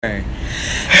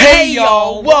Hey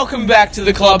y'all, welcome back to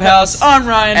the clubhouse. I'm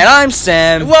Ryan. And I'm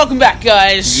Sam. Welcome back,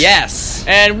 guys. Yes.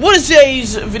 And what is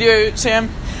today's video,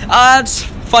 Sam? It's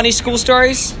funny school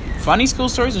stories. Funny school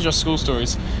stories or just school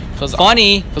stories?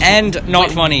 Funny and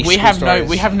not funny. We have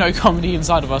no comedy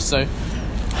inside of us, so.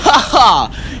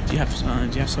 Haha. Do you have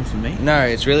something for me? No,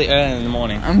 it's really early in the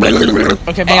morning.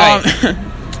 Okay, but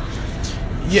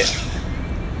yeah.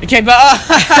 Okay, but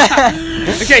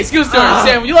okay, school stories.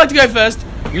 Sam, would you like to go first?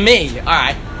 Me?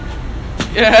 Alright.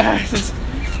 Yeah.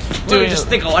 Do we just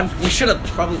think on? We should have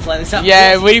probably planned this out.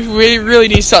 Yeah, we really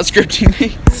need to start scripting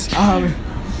these.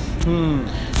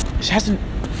 It hasn't.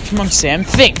 Come on, Sam.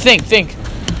 Think.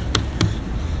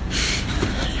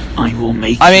 I will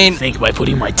make you think by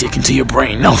putting my dick into your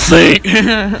brain. Now think.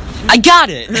 I got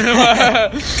it.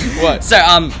 What? So,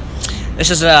 this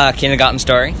is a kindergarten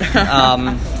story.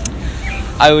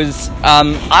 I was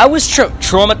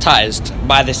traumatized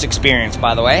by this experience,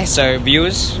 by the way. So,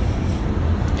 viewers,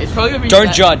 it's probably gonna be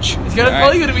don't judge. It's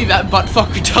probably gonna be that butt-fuck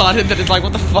retarded that it's like,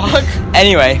 what the fuck?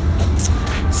 Anyway,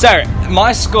 so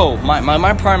my school,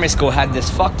 my primary school had this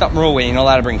fucked up rule where you're not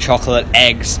allowed to bring chocolate,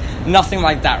 eggs, nothing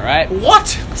like that, right? What?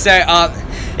 So, yeah,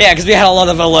 because we had a lot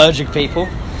of allergic people.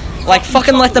 Like,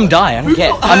 fucking let them die. I don't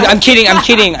care. I'm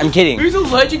kidding. Who's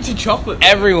allergic to chocolate?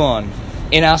 Everyone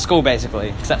in our school,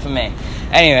 basically, except for me.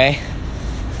 Anyway,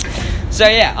 so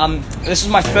yeah, this was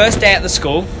my first day at the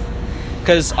school,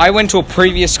 because I went to a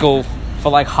previous school for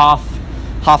like half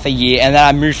a year, and then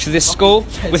I moved to this school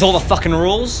with all the fucking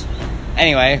rules.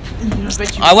 Anyway,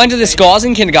 I went to this school. I was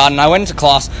in kindergarten. I went into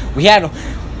class. We had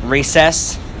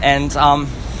recess, and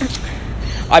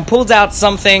I pulled out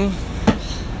something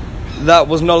that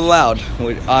was not allowed.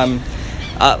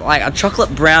 Like a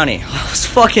chocolate brownie. It was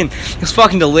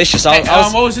fucking delicious.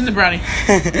 What was in the brownie?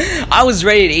 I was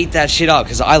ready to eat that shit up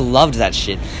because I loved that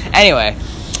shit. Anyway,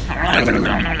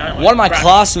 one of my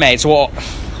classmates, one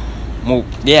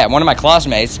of my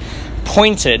classmates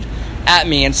pointed at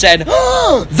me and said,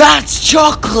 "Oh, that's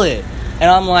chocolate." And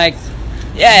I'm like,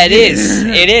 "Yeah, it is.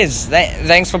 It is.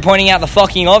 Thanks for pointing out the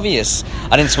fucking obvious."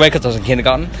 I didn't swear because I was in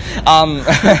kindergarten. And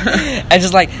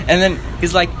then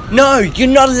he's like, "No, you're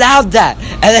not allowed that."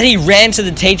 And then he ran to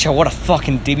the teacher. What a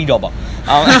fucking dibby-dobber.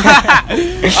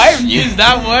 I've used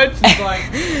that word since like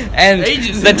and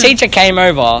ages. The teacher came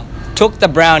over, took the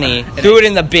brownie, threw it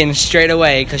in the bin straight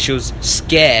away because she was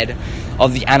scared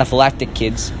of the anaphylactic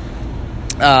kids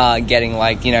getting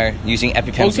using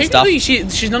EpiPens and stuff.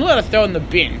 She's not allowed to throw in the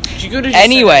bin. She could have.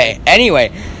 Anyway,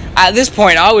 at this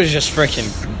point I was just freaking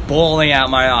bawling out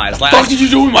my eyes. Like, what the fuck did you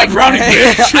do with my brownie,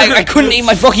 bitch? I couldn't eat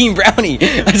my fucking brownie.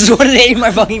 I just wanted to eat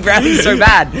my fucking brownie so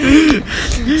bad.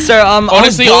 So honestly, I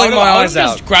was bawling my eyes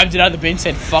out. Just grabbed it out of the bin,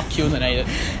 said "fuck you," and then ate it.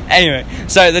 Anyway,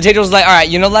 so the teacher was like, "All right,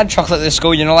 you're not allowed chocolate at this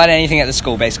school. You're not allowed anything at the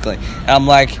school, basically." And I'm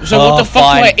like, "So what the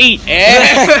fuck do I eat?"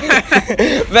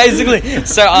 Basically,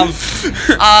 so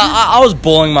I was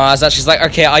bawling my eyes out. She's like,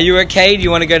 "Okay, are you okay? Do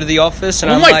you want to go to the office?"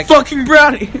 And I'm like, fucking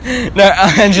brownie. No,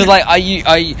 and she's like, "Are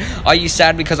you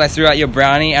sad because I threw out your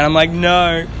brownie?" And I'm like,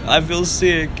 "No, I feel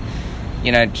sick."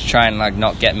 To try and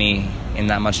not get me in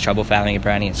that much trouble for having a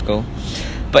brownie at school.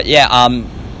 But yeah,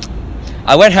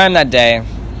 I went home that day.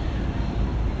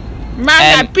 Man,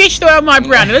 that bitch threw out my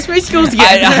brownie. Let's make schools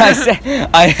again.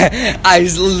 I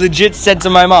legit said to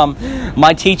my mom,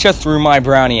 "My teacher threw my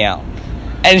brownie out."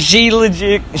 And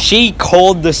she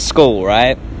called the school,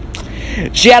 right?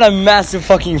 She had a massive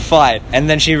fucking fight. And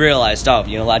then she realized, you're not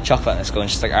allowed chocolate in school.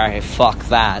 And she's like, "Alright, fuck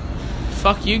that."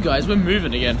 Fuck you guys, we're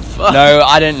moving again. Fuck. No,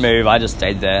 I didn't move. I just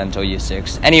stayed there until year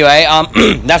 6. Anyway,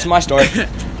 that's my story.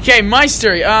 Okay, my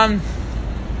story.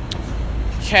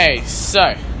 Okay,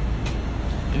 so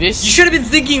this. You should have been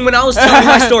thinking when I was telling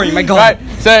my story. My God. Right,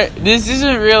 so this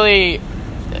isn't really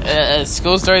a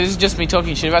school story. This is just me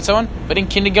talking shit about someone. But in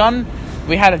kindergarten,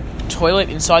 we had a toilet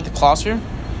inside the classroom.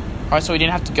 Right, so we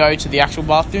didn't have to go to the actual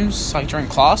bathrooms during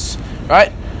class.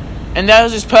 Right, and there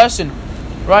was this person.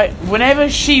 Right, whenever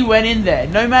she went in there,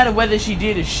 no matter whether she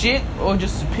did a shit or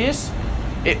just a piss,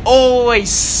 it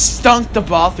always stunk the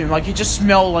bathroom. It just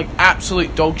smelled like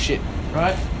absolute dog shit.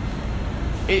 Right.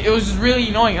 It was really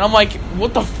annoying, and I'm like,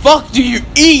 what the fuck do you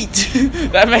eat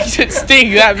that makes it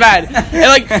stink that bad?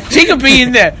 And she could be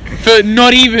in there for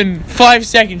not even 5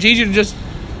 seconds. She should just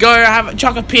go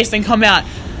chuck a piss and come out,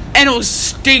 and it will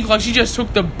stink like she just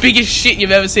took the biggest shit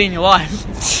you've ever seen in your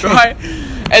life, right?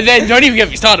 And then don't even get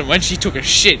me started when she took a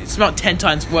shit. It smelled 10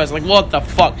 times worse. What the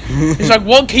fuck? It's like,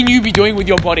 what can you be doing with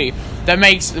your body that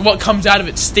makes what comes out of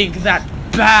it stink that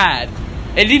bad?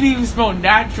 It didn't even smell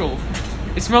natural.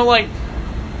 It smelled like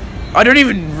I don't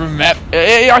even remember.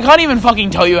 I can't even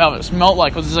fucking tell you how it smelled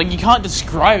like. Cause it's like you can't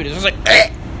describe it. It's just like,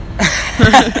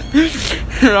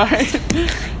 Right?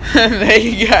 There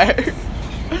you go.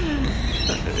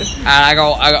 And I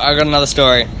got another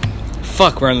story.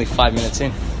 Fuck, we're only 5 minutes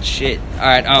in. Shit.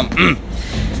 Alright,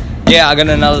 yeah, I got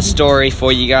another story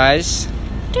for you guys.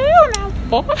 Do you know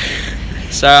what?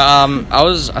 So,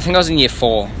 I think I was in year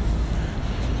 4.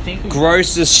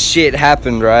 Grossest shit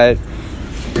happened, right?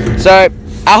 So,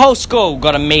 our whole school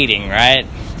got a meeting, right?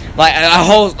 Like, our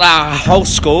whole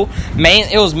school,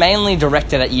 it was mainly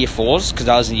directed at year 4s, because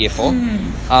I was in year 4.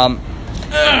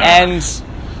 And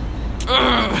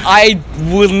I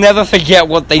will never forget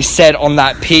what they said on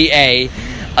that PA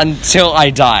until I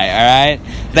die, alright?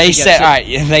 They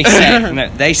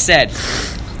said,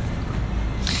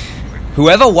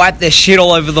 whoever wiped their shit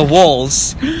all over the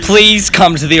walls, please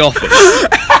come to the office.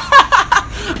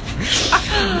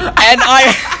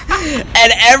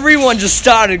 And everyone just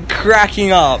started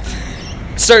cracking up.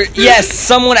 So, yes,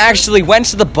 someone actually went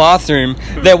to the bathroom.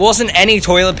 There wasn't any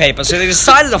toilet paper, so they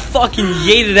decided to fucking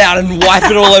yeet it out and wipe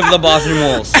it all over the bathroom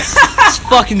walls. It's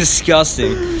fucking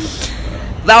disgusting.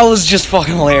 That was just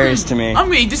fucking hilarious to me. I'm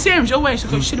gonna eat the sandwich. Oh wait,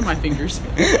 I've got shit in my fingers.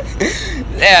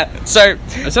 Yeah, so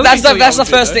that's the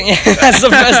first thing. That's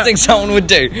the first thing someone would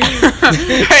do.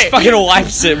 Hey, fucking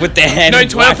wipes it with their hand. No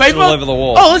toilet paper all over the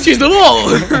wall. Oh, let's use the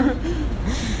wall.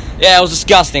 Yeah, it was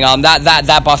disgusting.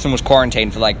 That bathroom was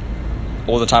quarantined for like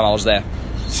all the time I was there.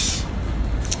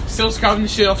 Still scrubbing the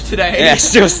shit off today. Yeah,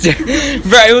 still,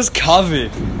 bro. It was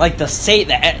covered, like the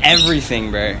seat, everything,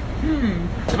 bro.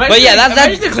 But yeah,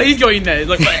 imagine the cleaners going in there.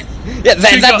 Like, yeah,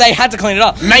 they had to clean it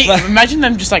up. Mate, imagine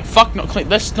them just like, fuck, not clean.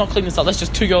 Let's not clean this up. Let's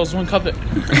just 2 girls, 1 carpet.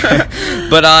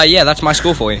 But yeah, that's my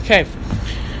school for you. Okay.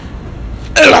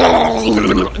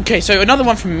 Okay, so another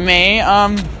one from me.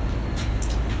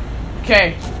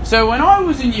 Okay, so when I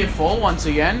was in year 4, once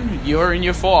again, you were in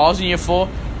year 4, I was in year 4.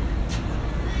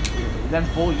 Them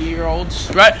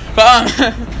 4-year-olds, right? But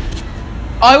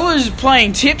I was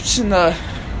playing tips in the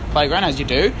playground, as you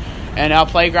do. And our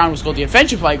playground was called the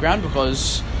Adventure Playground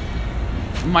because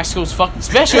my school's fucking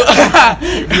special.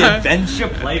 The Adventure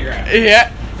Playground. Yeah,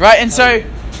 right. And so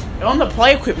on the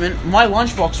play equipment, my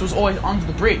lunchbox was always under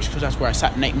the bridge because that's where I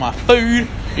sat and ate my food.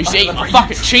 Used to eat my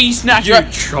fucking cheese snacks. You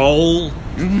troll.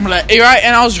 Right,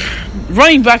 and I was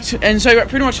running back to, and so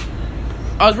pretty much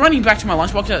I was running back to my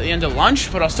lunchbox at the end of lunch,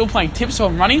 but I was still playing tips, so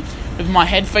I'm running with my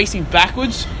head facing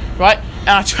backwards, right? And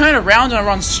I turn around and I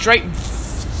run straight.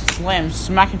 Slam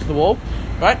smack into the wall,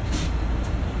 right?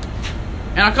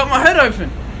 And I got my head open.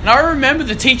 And I remember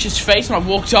the teacher's face when I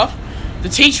walked up. The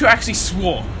teacher actually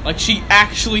swore. Like, she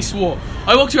actually swore.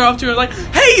 I walked her up to her like,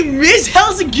 "Hey, miss,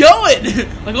 how's it going?"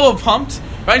 Like, all pumped,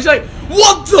 right? And she's like,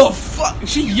 "What the fuck?"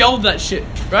 She yelled that shit,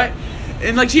 right?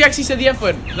 And, like, she actually said the F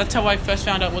word. That's how I first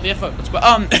found out what the F word was. But,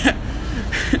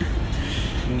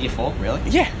 In year 4, really?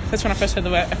 Yeah, that's when I first heard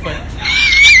the F word.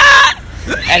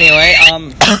 Anyway,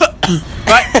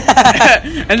 right,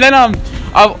 and then I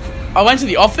went to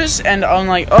the office and I'm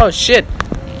like, oh shit,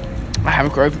 I have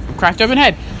a cracked open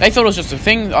head. They thought it was just a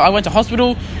thing. I went to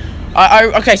hospital.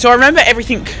 Okay, so I remember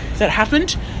everything that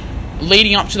happened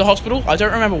leading up to the hospital. I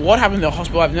don't remember what happened in the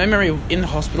hospital. I have no memory of in the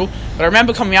hospital, but I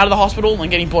remember coming out of the hospital and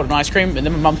getting bought an ice cream, and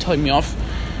then my mum telling me off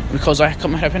because I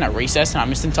cut my head open at recess and I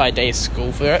missed an entire day of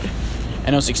school for it.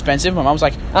 And it was expensive. My mum was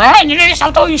like, "Ryan, you need to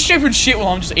stop doing stupid shit," while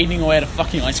I'm just eating away at a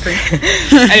fucking ice cream.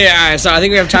 Anyway, alright, so I think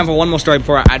we have time for one more story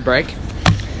before our ad break.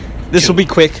 This will be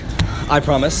quick, I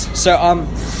promise. So,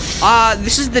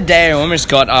 this is the day I almost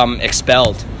got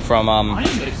expelled from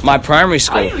my primary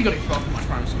school. I nearly got expelled from my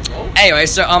primary school. Anyway,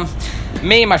 so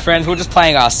me and my friends were just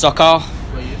playing soccer.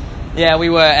 Were you? Yeah, we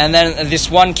were, and then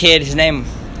this one kid, his name,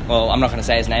 well, I'm not gonna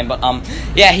say his name, but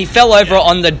yeah, he fell over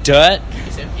on the dirt.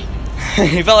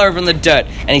 He fell over in the dirt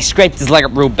and he scraped his leg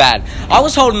up real bad. I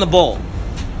was holding the ball.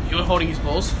 You were holding his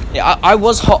balls? Yeah, I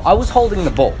was holding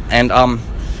the ball, and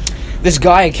this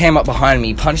guy came up behind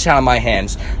me, punched out of my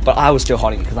hands, but I was still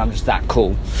holding it because I'm just that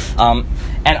cool. And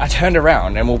I turned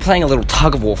around and we were playing a little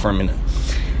tug of war for a minute,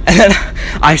 and then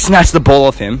I snatched the ball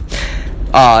off him,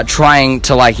 trying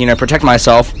to protect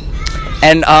myself.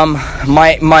 And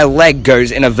my leg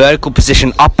goes in a vertical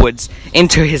position upwards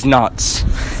into his nuts.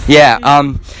 Yeah,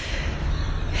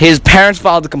 his parents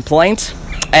filed a complaint,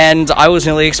 and I was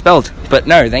nearly expelled. But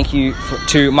no, thank you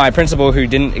to my principal who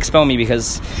didn't expel me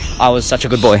because I was such a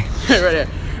good boy. Right.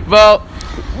 Well,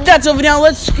 that's over now.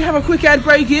 Let's have a quick ad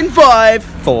break in 5,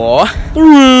 4,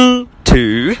 3,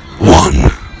 2, 1,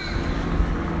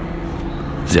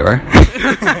 0.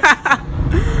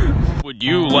 Would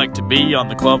you like to be on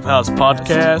the Clubhouse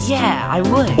podcast? Yeah, I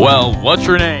would. Well, what's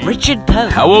your name? Richard Poe.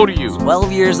 How old are you?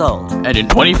 12 years old. And in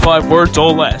 25 words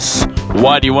or less,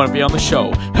 Why do you want to be on the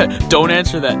show? Don't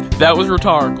answer that. That was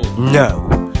rhetorical.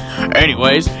 No.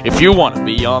 Anyways, if you want to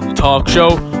be on the talk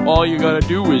show, all you gotta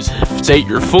do is state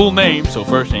your full name, so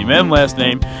first name and last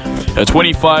name, a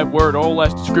 25-word or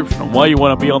less description on why you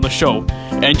want to be on the show,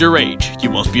 and your age. You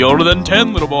must be older than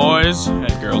 10, little boys and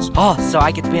girls. Oh, so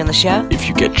I get to be on the show? If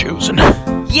you get chosen.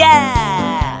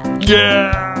 Yeah!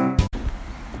 Yeah!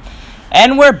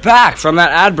 And we're back from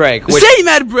that ad break. Same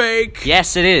ad break!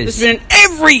 Yes, it is. This has been in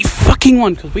every fucking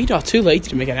one, because we are too lazy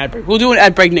to make an ad break. We'll do an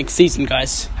ad break next season,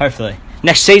 guys. Hopefully.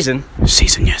 Next season.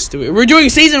 Season, yes. We're doing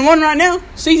season 1 right now.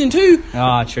 Season 2.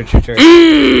 Oh, true.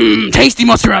 Tasty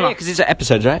mozzarella. Because these are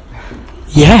episodes, right?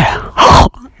 Yeah.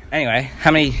 Anyway, how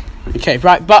many... Okay,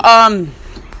 right, but,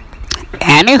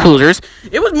 Annie Hooters.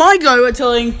 It was my go at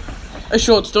telling a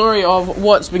short story of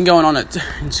what's been going on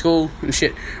in school and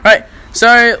shit. Right,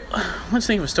 so, let's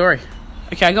think of a story.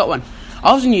 Okay, I got one.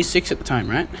 I was in year 6 at the time,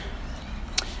 right?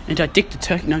 And I dicked a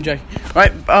turkey. No, I'm joking.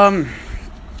 Right,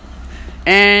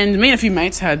 and me and a few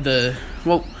mates had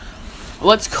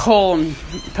let's call them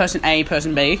person A,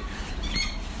 person B.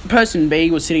 Person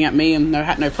B was sitting at me and no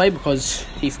hat, no play because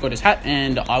he forgot his hat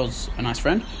and I was a nice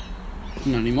friend.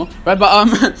 Not anymore. Right, but,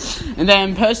 and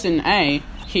then person A,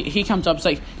 he comes up and is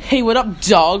like, hey, what up,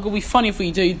 dog? It'll be funny if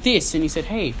we do this. And he said,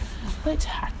 hey, let's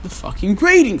hack the fucking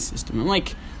grading system. I'm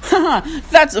like, haha,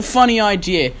 that's a funny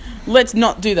idea. Let's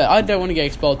not do that. I don't want to get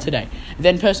expelled today. And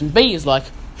then person B is like,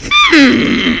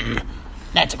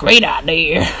 that's a great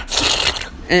idea.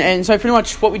 And so pretty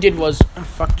much what we did was... Oh,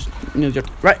 fuck.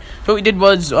 Right. So what we did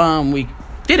was we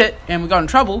did it and we got in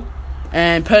trouble.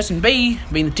 And person B,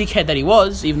 being the dickhead that he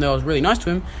was, even though I was really nice to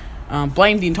him,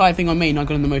 blamed the entire thing on me and I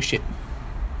got in the most shit.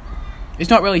 It's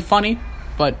not really funny,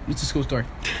 but it's a school story.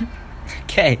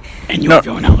 Okay. And you're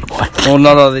going out, little boy. Well,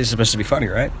 not all of these are supposed to be funny,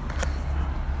 right?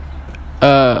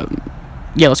 Yeah,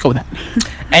 let's go with that.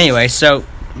 Anyway, so...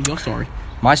 Your story.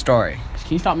 My story.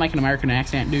 Can you stop making an American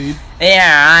accent, dude?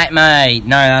 Yeah, right, mate.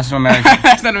 No, that's not American.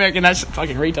 That's not American, that's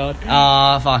fucking retard.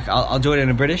 Fuck. I'll do it in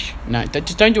a British. No,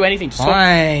 just don't do anything. Just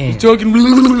Fine. talk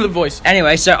the voice.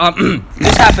 Anyway, so,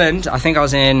 this happened, I think I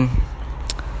was in...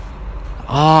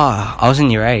 I was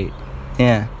in year 8.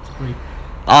 Yeah.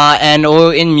 And we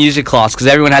were in music class, because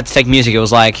everyone had to take music. It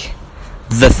was, like,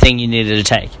 the thing you needed to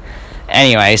take.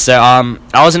 Anyway, so,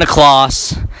 I was in a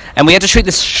class, and we had to shoot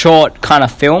this short kind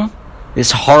of film.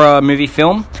 This horror movie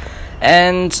film,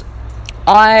 and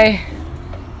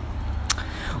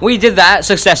we did that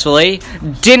successfully.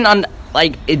 It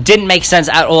didn't make sense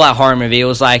at all, that horror movie. It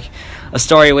was like a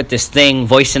story with this thing,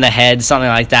 voice in the head, something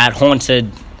like that,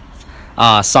 haunted,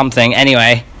 something.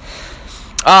 Anyway,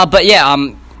 but yeah,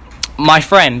 my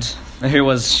friend who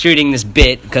was shooting this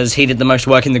bit, because he did the most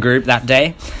work in the group that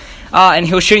day, and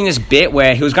he was shooting this bit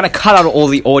where he was going to cut out all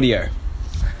the audio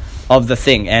of the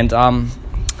thing, and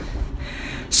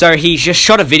so he just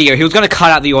shot a video. He was going to cut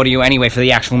out the audio anyway for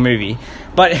the actual movie,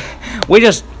 but we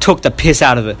just took the piss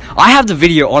out of it. I have the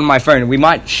video on my phone. We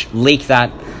might leak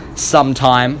that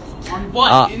sometime. On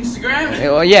what? Instagram?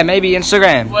 Well, yeah, maybe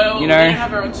Instagram. Well, you know. we don't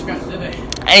have our Instagrams, do they?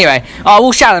 Anyway,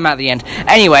 we'll shout them out at the end.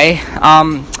 Anyway,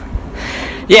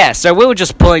 yeah, so we were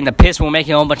just pulling the piss. We were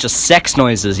making a whole bunch of sex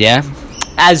noises, yeah?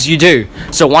 As you do.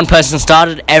 So one person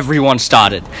started, everyone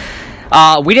started.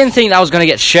 We didn't think that was going to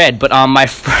get shared, but my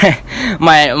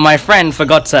friend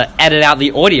forgot to edit out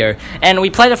the audio, and we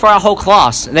played it for our whole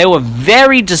class. They were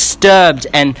very disturbed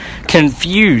and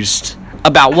confused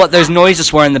about what those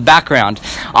noises were in the background.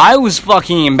 I was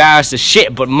fucking embarrassed as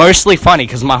shit, but mostly funny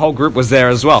because my whole group was there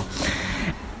as well.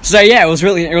 So yeah, it was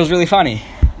really funny.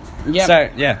 Yeah. So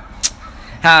yeah.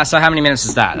 So how many minutes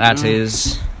is that? That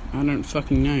is... I don't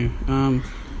fucking know.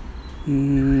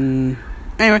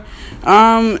 Anyway,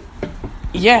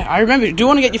 yeah, I remember. Do you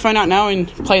want to get your phone out now and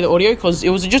play the audio? Because it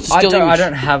was just a still image. I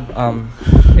don't have,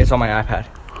 it's on my iPad.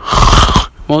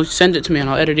 Well, send it to me and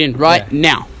I'll edit it in right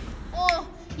now. Oh,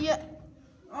 yeah.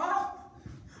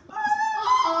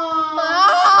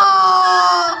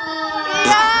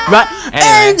 Right,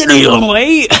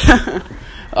 anyway.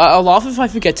 I'll laugh if I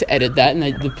forget to edit that and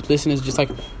the listeners just like,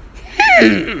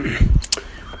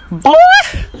 boy!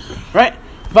 Right?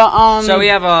 But, so we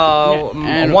have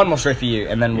one more story for you,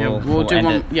 and then we'll do end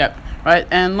one. it. Yep. Right,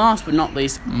 and last but not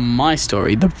least, my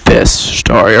story, the best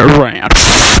story around.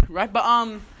 Right, but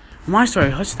my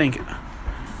story. Let's think.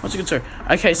 What's a good story?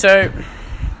 Okay, so,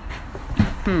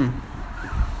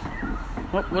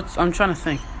 what's I'm trying to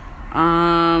think.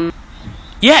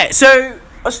 Yeah. So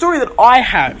a story that I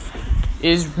have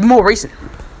is more recent.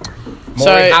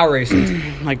 How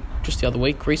recent? Like just the other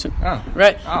week, recent. Oh.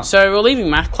 Right. Oh. So we're leaving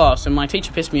math class, and my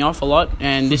teacher pissed me off a lot.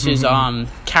 And this is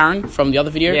Karen from the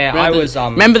other video. Yeah,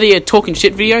 Remember the talking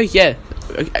shit video? Yeah,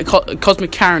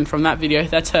 Cosmic Karen from that video.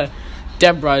 That's her.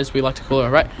 Deborah, as we like to call her,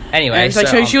 right? Anyway, and it's like,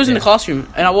 so she was in the classroom,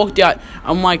 and I walked out.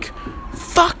 I'm like,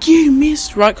 "Fuck you,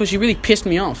 miss!" Right? Because she really pissed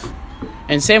me off.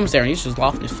 And Sam was there, and he was just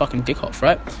laughing his fucking dick off,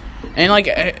 right? And like,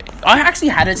 I actually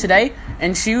had her today,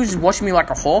 and she was just watching me like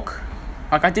a hawk.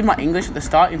 Like, I did my English at the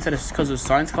start instead of because it was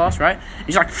science class, right? And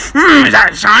she's like, "Is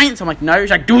that science?" I'm like, "No." She's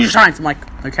like, "Do your science." I'm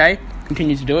like, "Okay."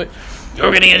 Continue to do it.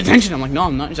 "You're gonna get attention." I'm like, "No,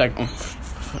 I'm not." She's like, "Oh,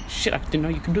 shit, I didn't know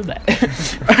you could do that."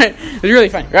 Right? It was really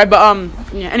funny, right? But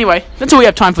yeah. Anyway, that's all we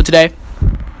have time for today.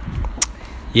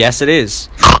 Yes, it is.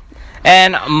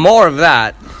 And more of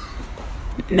that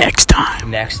next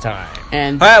time.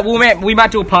 And all right, we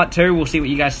might do a part 2. We'll see what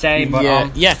you guys say. But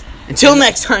yeah. Until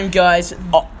next time, guys.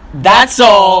 That's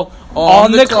all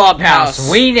on the Clubhouse.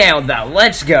 We nailed that.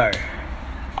 Let's go.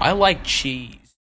 I like cheese.